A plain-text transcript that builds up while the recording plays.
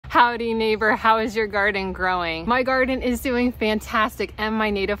Howdy neighbor, how is your garden growing? My garden is doing fantastic and my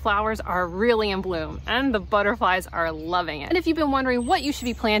native flowers are really in bloom and the butterflies are loving it. And if you've been wondering what you should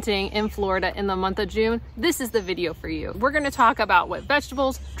be planting in Florida in the month of June, this is the video for you. We're going to talk about what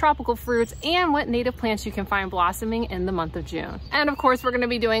vegetables, tropical fruits, and what native plants you can find blossoming in the month of June. And of course, we're going to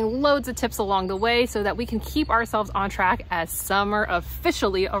be doing loads of tips along the way so that we can keep ourselves on track as summer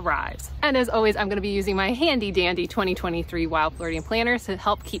officially arrives. And as always, I'm going to be using my handy dandy 2023 Wild Floridian planners to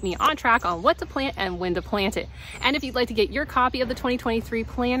help keep me on track on what to plant and when to plant it. And if you'd like to get your copy of the 2023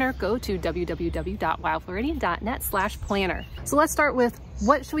 planner, go to www.wildfloridian.net/planner. So let's start with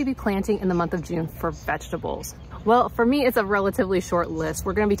what should we be planting in the month of June for vegetables? Well, for me, it's a relatively short list.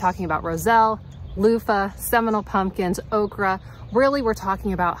 We're going to be talking about roselle, loofah, Seminole pumpkins, okra. Really, we're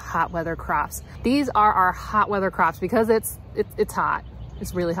talking about hot weather crops. These are our hot weather crops because it's hot.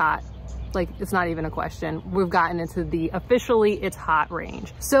 It's really hot. Like, it's not even a question. We've gotten into the officially it's hot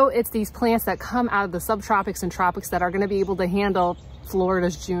range. So it's these plants that come out of the subtropics and tropics that are going to be able to handle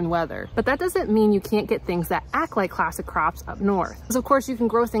Florida's June weather. But that doesn't mean you can't get things that act like classic crops up north. So of course you can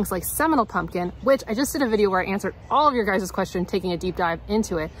grow things like Seminole pumpkin, which I just did a video where I answered all of your guys' questions, taking a deep dive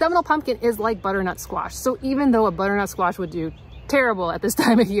into it. Seminole pumpkin is like butternut squash. So even though a butternut squash would do terrible at this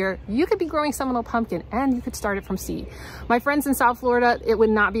time of year, you could be growing Seminole pumpkin and you could start it from seed. My friends in South Florida, it would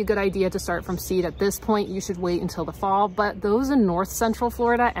not be a good idea to start from seed at this point. You should wait until the fall, but those in North Central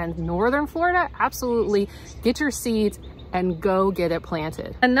Florida and Northern Florida, absolutely get your seeds and go get it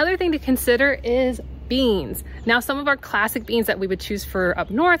planted. Another thing to consider is beans. Now, some of our classic beans that we would choose for up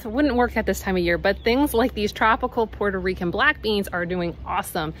north wouldn't work at this time of year, but things like these tropical Puerto Rican black beans are doing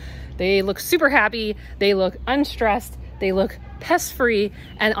awesome. They look super happy, they look unstressed, they look pest-free,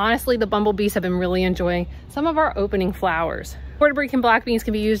 and honestly, the bumblebees have been really enjoying some of our opening flowers. Puerto Rican black beans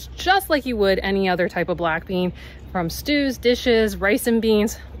can be used just like you would any other type of black bean, from stews, dishes, rice and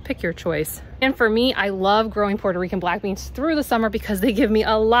beans, pick your choice. And for me, I love growing Puerto Rican black beans through the summer because they give me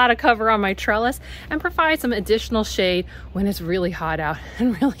a lot of cover on my trellis and provide some additional shade when it's really hot out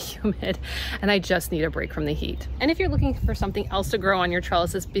and really humid and I just need a break from the heat. And if you're looking for something else to grow on your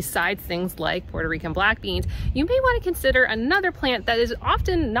trellises besides things like Puerto Rican black beans, you may want to consider another plant that is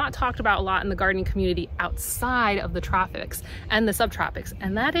often not talked about a lot in the gardening community outside of the tropics and the subtropics,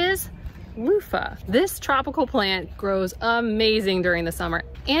 and that is loofah. This tropical plant grows amazing during the summer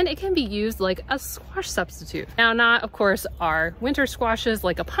and it can be used like a squash substitute. Now, not of course our winter squashes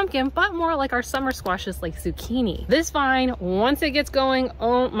like a pumpkin, but more like our summer squashes like zucchini. This vine, once it gets going,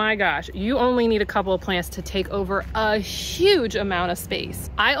 oh my gosh, you only need a couple of plants to take over a huge amount of space.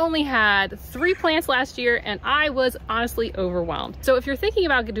 I only had 3 plants last year and I was honestly overwhelmed. So if you're thinking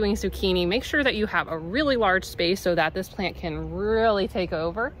about doing zucchini, make sure that you have a really large space so that this plant can really take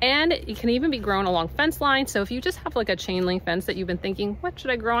over, and it can even be grown along fence lines. So if you just have like a chain link fence that you've been thinking, what should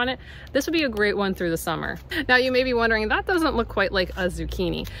I grow on it? This would be a great one through the summer. Now you may be wondering, that doesn't look quite like a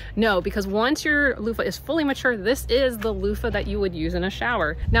zucchini. No, because once your loofah is fully mature, this is the loofah that you would use in a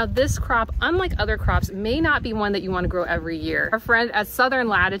shower. Now this crop, unlike other crops, may not be one that you want to grow every year. Our friend at Southern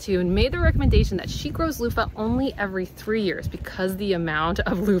Latitude made the recommendation that she grows loofah only every 3 years because the amount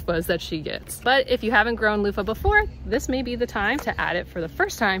of loofahs that she gets. But if you haven't grown loofah before, this may be the time to add it for the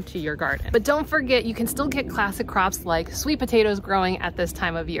first time to your garden. But don't forget, you can still get classic crops like sweet potatoes growing at this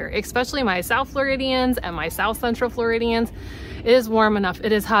time of year, especially my South Floridians and my South Central Floridians. It is warm enough,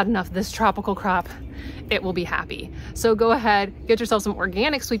 it is hot enough, this tropical crop, it will be happy. So go ahead, get yourself some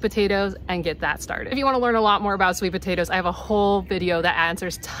organic sweet potatoes and get that started. If you want to learn a lot more about sweet potatoes, I have a whole video that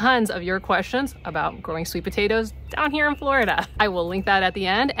answers tons of your questions about growing sweet potatoes down here in Florida. I will link that at the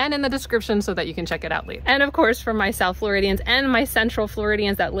end and in the description so that you can check it out later. And of course, for my South Floridians and my Central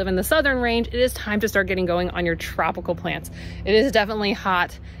Floridians that live in the southern range, it is time to start getting going on your tropical plants. It is definitely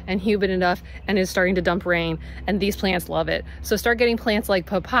hot and humid enough and is starting to dump rain, and these plants love it. So start getting plants like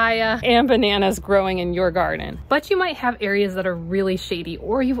papaya and bananas growing in your garden. But you might have areas that are really shady,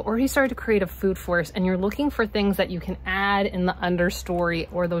 or you've already started to create a food forest and you're looking for things that you can add in the understory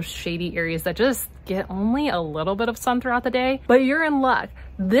or those shady areas that just get only a little bit of sun throughout the day. But you're in luck.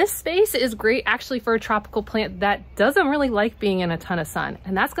 This space is great actually for a tropical plant that doesn't really like being in a ton of sun,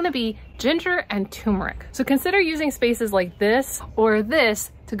 and that's going to be ginger and turmeric. So consider using spaces like this or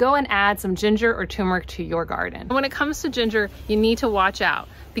this to go and add some ginger or turmeric to your garden. When it comes to ginger, you need to watch out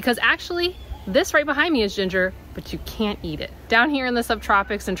because actually this right behind me is ginger, but you can't eat it. Down here in the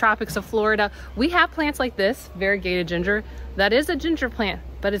subtropics and tropics of Florida, we have plants like this, variegated ginger, that is a ginger plant,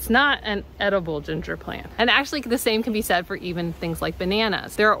 but it's not an edible ginger plant. And actually the same can be said for even things like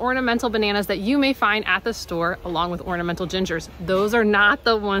bananas. There are ornamental bananas that you may find at the store along with ornamental gingers. Those are not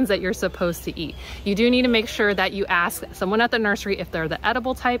the ones that you're supposed to eat. You do need to make sure that you ask someone at the nursery if they're the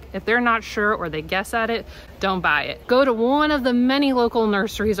edible type. If they're not sure or they guess at it, don't buy it. Go to one of the many local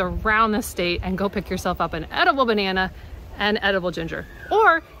nurseries around the state and go pick yourself up an edible banana and edible ginger.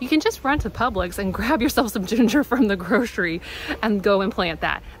 Or you can just run to Publix and grab yourself some ginger from the grocery and go and plant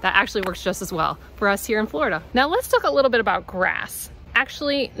that. That actually works just as well for us here in Florida. Now let's talk a little bit about grass.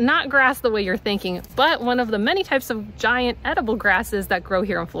 Actually, not grass the way you're thinking, but one of the many types of giant edible grasses that grow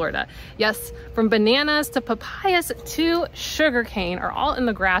here in Florida. Yes, from bananas to papayas to sugarcane are all in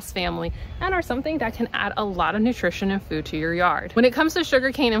the grass family and are something that can add a lot of nutrition and food to your yard. When it comes to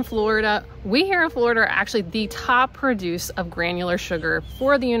sugarcane in Florida, we here in Florida are actually the top producer of granular sugar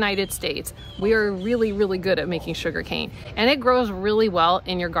for the United States. We are really, really good at making sugarcane, and it grows really well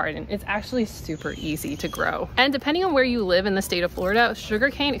in your garden. It's actually super easy to grow. And depending on where you live in the state of Florida,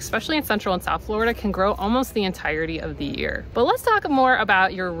 sugarcane, especially in Central and South Florida, can grow almost the entirety of the year. But let's talk more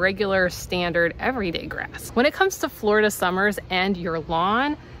about your regular, standard, everyday grass. When it comes to Florida summers and your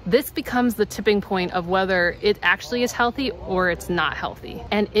lawn, this becomes the tipping point of whether it actually is healthy or it's not healthy.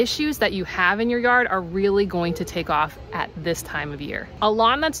 And issues that you have in your yard are really going to take off at this time of year. A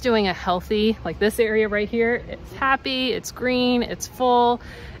lawn that's doing a healthy, like this area right here, it's happy, it's green, it's full,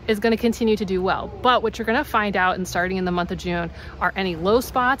 is going to continue to do well. But what you're going to find out, and starting in the month of June, are any low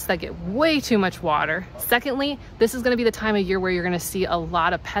spots that get way too much water. Secondly, this is going to be the time of year where you're going to see a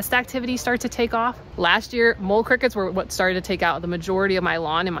lot of pest activity start to take off. Last year, mole crickets were what started to take out the majority of my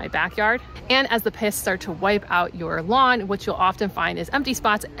lawn in my backyard. And as the pests start to wipe out your lawn, what you'll often find is empty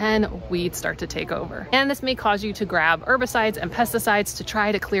spots and weeds start to take over. And this may cause you to grab herbicides and pesticides to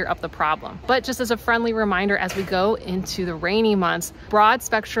try to clear up the problem. But just as a friendly reminder, as we go into the rainy months, broad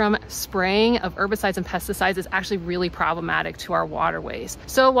spectrum spraying of herbicides and pesticides is actually really problematic to our waterways.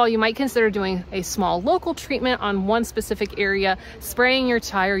 So while you might consider doing a small local treatment on one specific area, spraying your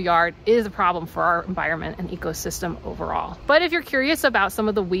entire yard is a problem for our environment and ecosystem overall. But if you're curious about some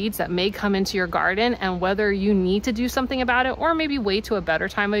of the weeds that may come into your garden and whether you need to do something about it, or maybe wait to a better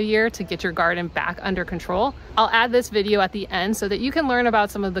time of year to get your garden back under control, I'll add this video at the end so that you can learn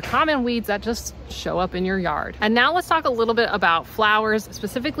about some of the common weeds that just show up in your yard. And now let's talk a little bit about flowers,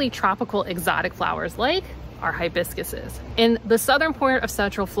 specifically tropical exotic flowers like our hibiscuses. In the southern part of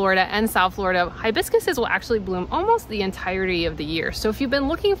Central Florida and South Florida, hibiscuses will actually bloom almost the entirety of the year. So if you've been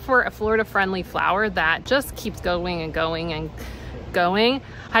looking for a Florida-friendly flower that just keeps going and going and going,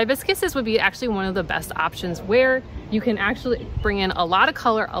 hibiscuses would be actually one of the best options, where you can actually bring in a lot of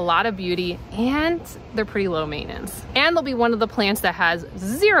color, a lot of beauty, and they're pretty low maintenance. And they'll be one of the plants that has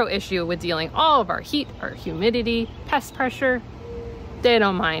zero issue with dealing all of our heat, our humidity, pest pressure. They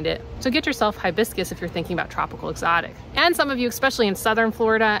don't mind it. So get yourself hibiscus if you're thinking about tropical exotic. And some of you, especially in southern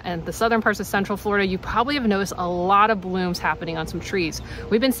Florida and the southern parts of Central Florida, you probably have noticed a lot of blooms happening on some trees.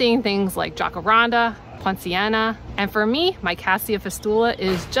 We've been seeing things like jacaranda, poinciana, and for me, my cassia fistula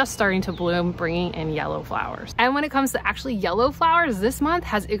is just starting to bloom, bringing in yellow flowers. And when it comes to actually yellow flowers, this month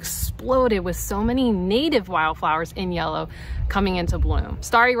has exploded with so many native wildflowers in yellow coming into bloom.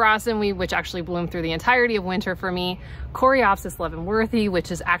 Starry rosinweed, which actually bloomed through the entirety of winter for me, Coreopsis leavenworthii, which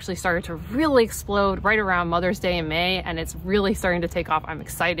has actually started to really explode right around Mother's Day in May, and it's really starting to take off. I'm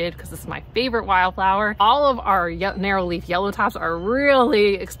excited because this is my favorite wildflower. All of our narrow leaf yellow tops are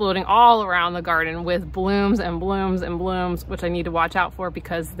really exploding all around the garden with blooms and blooms and blooms, which I need to watch out for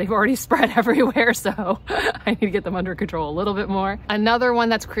because they've already spread everywhere, so I need to get them under control a little bit more. Another one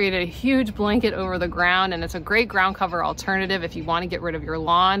that's created a huge blanket over the ground, and it's a great ground cover alternative if you want to get rid of your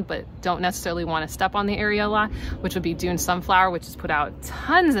lawn but don't necessarily want to step on the area a lot, which would be Dune sunflower, which has put out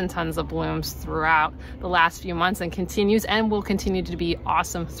tons and tons of blooms throughout the last few months and continues and will continue to be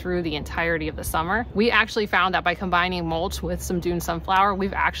awesome through the entirety of the summer. We actually found that by combining mulch with some Dune sunflower,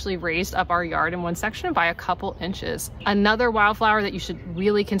 we've actually raised up our yard in one section by a couple inches. Another wildflower that you should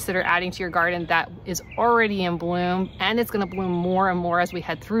really consider adding to your garden that is already in bloom, and it's going to bloom more and more as we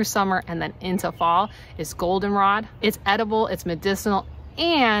head through summer and then into fall, is goldenrod. It's edible, it's medicinal,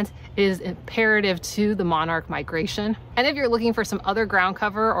 and is imperative to the monarch migration. And if you're looking for some other ground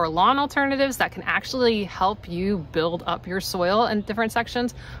cover or lawn alternatives that can actually help you build up your soil in different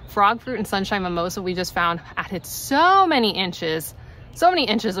sections, frog fruit and sunshine mimosa, we just found, added so many inches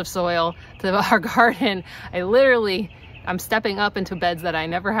of soil to our garden. I'm stepping up into beds that I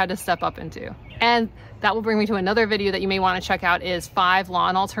never had to step up into. And that will bring me to another video that you may want to check out, is 5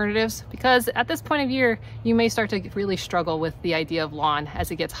 lawn alternatives, because at this point of year, you may start to really struggle with the idea of lawn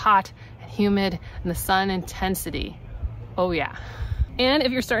as it gets hot and humid and the sun intensity. Oh yeah. And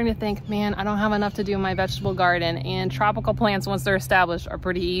if you're starting to think, man, I don't have enough to do in my vegetable garden, and tropical plants, once they're established, are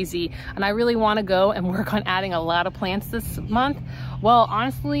pretty easy, and I really want to go and work on adding a lot of plants this month, well,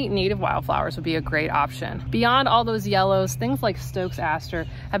 honestly, native wildflowers would be a great option. Beyond all those yellows, things like Stokes aster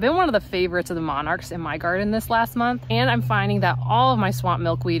have been one of the favorites of the monarchs in my garden this last month, and I'm finding that all of my swamp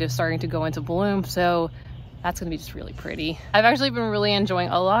milkweed is starting to go into bloom, so that's gonna be just really pretty. I've actually been really enjoying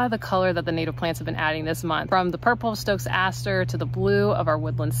a lot of the color that the native plants have been adding this month, from the purple of Stokes aster to the blue of our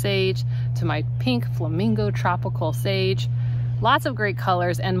woodland sage to my pink flamingo tropical sage. Lots of great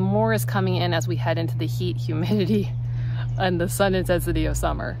colors, and more is coming in as we head into the heat, humidity, and the sun intensity of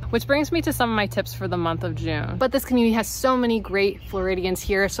summer. Which brings me to some of my tips for the month of June. But this community has so many great Floridians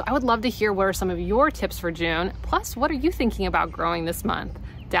here, so I would love to hear what are some of your tips for June, plus what are you thinking about growing this month?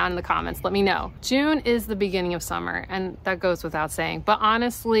 Down in the comments, let me know. June is the beginning of summer, and that goes without saying, but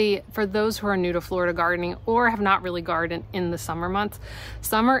honestly, for those who are new to Florida gardening or have not really gardened in the summer months,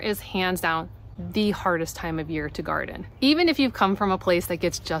 summer is hands down the hardest time of year to garden. Even if you've come from a place that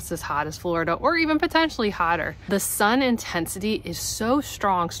gets just as hot as Florida, or even potentially hotter, the sun intensity is so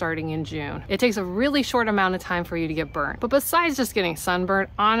strong starting in June. It takes a really short amount of time for you to get burnt. But besides just getting sunburned,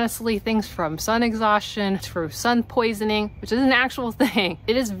 honestly, things from sun exhaustion through sun poisoning, which is an actual thing,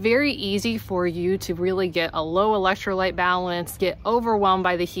 it is very easy for you to really get a low electrolyte balance, get overwhelmed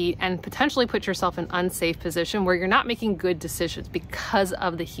by the heat, and potentially put yourself in an unsafe position where you're not making good decisions because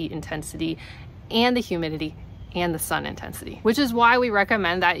of the heat intensity and the humidity and the sun intensity, which is why we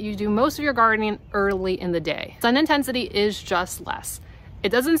recommend that you do most of your gardening early in the day. Sun intensity is just less. It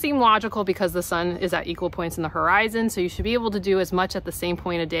doesn't seem logical because the sun is at equal points in the horizon, so you should be able to do as much at the same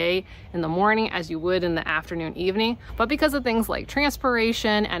point of day in the morning as you would in the afternoon, evening. But because of things like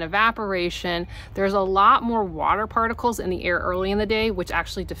transpiration and evaporation, there's a lot more water particles in the air early in the day, which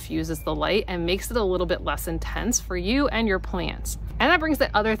actually diffuses the light and makes it a little bit less intense for you and your plants. And that brings the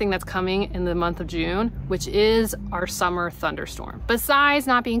other thing that's coming in the month of June, which is our summer thunderstorm. Besides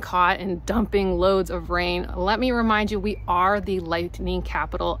not being caught in dumping loads of rain, let me remind you, we are the lightning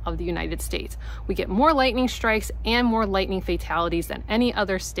capital of the United States. We get more lightning strikes and more lightning fatalities than any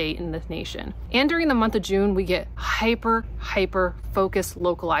other state in the nation. And during the month of June, we get hyper focused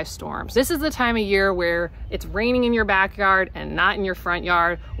localized storms. This is the time of year where it's raining in your backyard and not in your front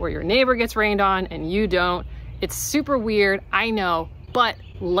yard, where your neighbor gets rained on and you don't. It's super weird, I know, but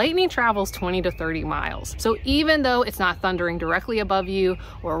lightning travels 20 to 30 miles. So even though it's not thundering directly above you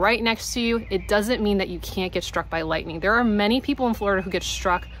or right next to you, it doesn't mean that you can't get struck by lightning. There are many people in Florida who get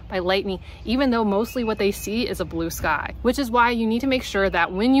struck by lightning, even though mostly what they see is a blue sky, which is why you need to make sure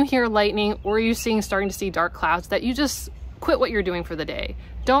that when you hear lightning or you're starting to see dark clouds, that you just quit what you're doing for the day.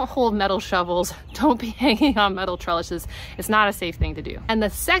 Don't hold metal shovels. Don't be hanging on metal trellises. It's not a safe thing to do. And the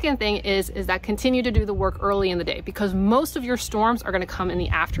second thing is that continue to do the work early in the day, because most of your storms are going to come in the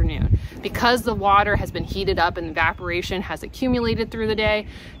afternoon. Because the water has been heated up and evaporation has accumulated through the day,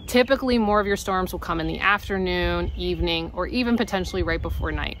 typically more of your storms will come in the afternoon, evening, or even potentially right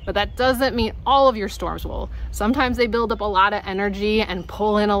before night. But that doesn't mean all of your storms will. Sometimes they build up a lot of energy and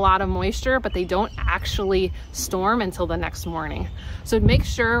pull in a lot of moisture, but they don't actually storm until the next morning. So make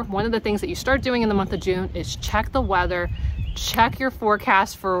sure one of the things that you start doing in the month of June is check the weather, check your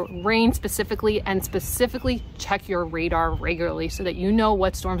forecast for rain specifically, and specifically check your radar regularly so that you know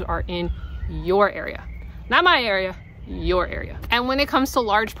what storms are in your area. Not my area, your area. And when it comes to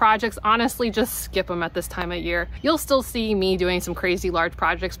large projects, honestly, just skip them at this time of year. You'll still see me doing some crazy large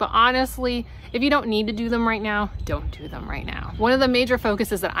projects, but honestly, if you don't need to do them right now, don't do them right now. One of the major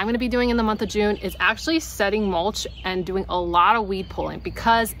focuses that I'm going to be doing in the month of June is actually setting mulch and doing a lot of weed pulling,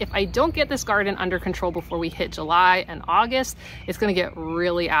 because if I don't get this garden under control before we hit July and August, it's going to get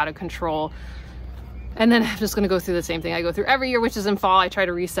really out of control. And then I'm just gonna go through the same thing I go through every year, which is in fall, I try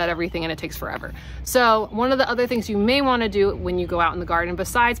to reset everything and it takes forever. So one of the other things you may wanna do when you go out in the garden,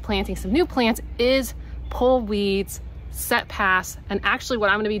 besides planting some new plants, is pull weeds, set paths. And actually what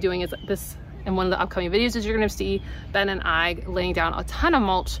I'm gonna be doing is this, in one of the upcoming videos, is you're gonna see Ben and I laying down a ton of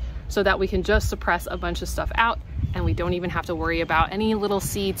mulch so that we can just suppress a bunch of stuff out and we don't even have to worry about any little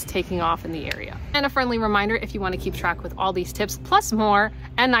seeds taking off in the area. And a friendly reminder, if you want to keep track with all these tips plus more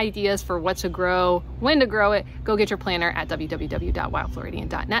and ideas for what to grow, when to grow it, go get your planner at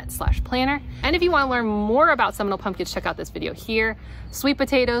www.wildfloridian.net/planner. And if you want to learn more about Seminole pumpkins, check out this video here. Sweet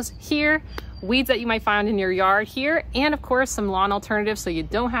potatoes here, weeds that you might find in your yard here, and of course some lawn alternatives so you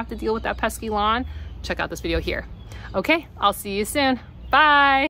don't have to deal with that pesky lawn. Check out this video here. Okay, I'll see you soon. Bye.